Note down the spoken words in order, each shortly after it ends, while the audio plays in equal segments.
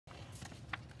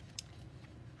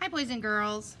Hi boys and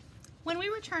girls. When we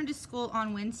return to school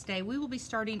on Wednesday, we will be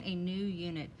starting a new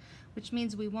unit, which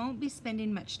means we won't be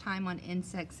spending much time on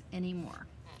insects anymore.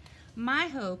 My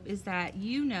hope is that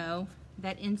you know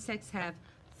that insects have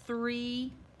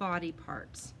 3 body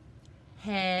parts: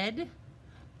 head,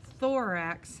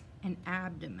 thorax, and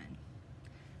abdomen.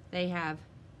 They have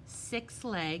 6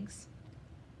 legs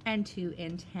and 2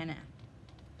 antennae.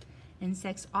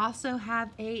 Insects also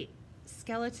have a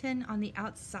skeleton on the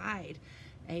outside,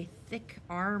 a thick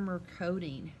armor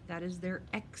coating. That is their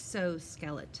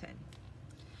exoskeleton.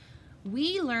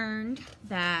 We learned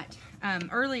that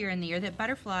earlier in the year that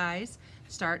butterflies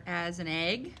start as an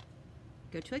egg,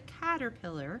 go to a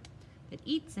caterpillar that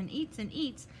eats and eats and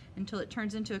eats until it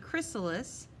turns into a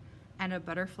chrysalis and a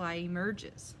butterfly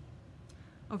emerges.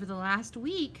 Over the last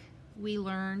week, we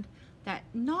learned that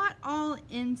not all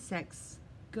insects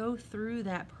go through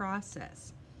that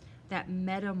process, that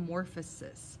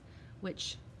metamorphosis,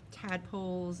 which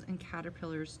tadpoles and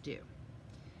caterpillars do.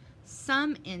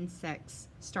 Some insects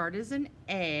start as an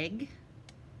egg,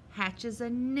 hatch as a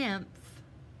nymph,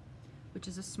 which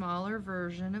is a smaller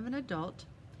version of an adult,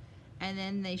 and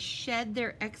then they shed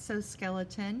their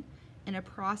exoskeleton in a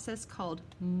process called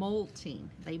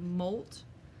molting. They molt,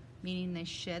 meaning they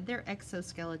shed their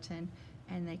exoskeleton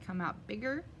and they come out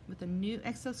bigger with a new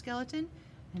exoskeleton,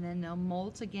 and then they'll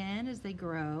molt again as they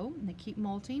grow, and they keep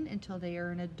molting until they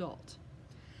are an adult.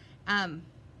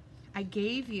 I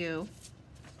gave you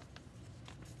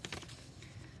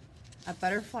a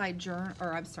butterfly journal,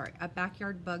 or I'm sorry, a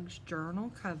Backyard Bugs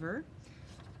journal cover,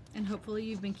 and hopefully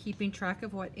you've been keeping track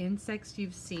of what insects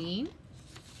you've seen.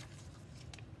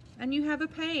 And you have a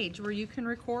page where you can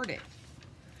record it.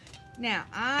 Now,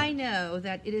 I know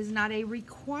that it is not a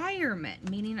requirement,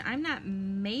 meaning I'm not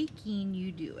making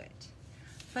you do it.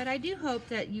 But I do hope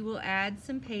that you will add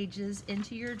some pages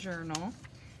into your journal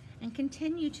and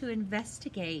continue to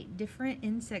investigate different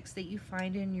insects that you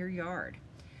find in your yard.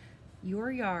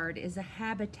 Your yard is a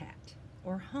habitat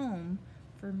or home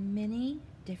for many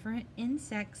different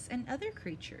insects and other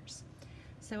creatures.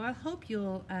 So I hope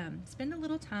you'll spend a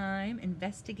little time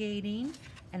investigating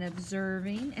and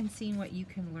observing and seeing what you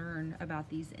can learn about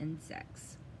these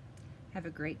insects. Have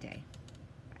a great day.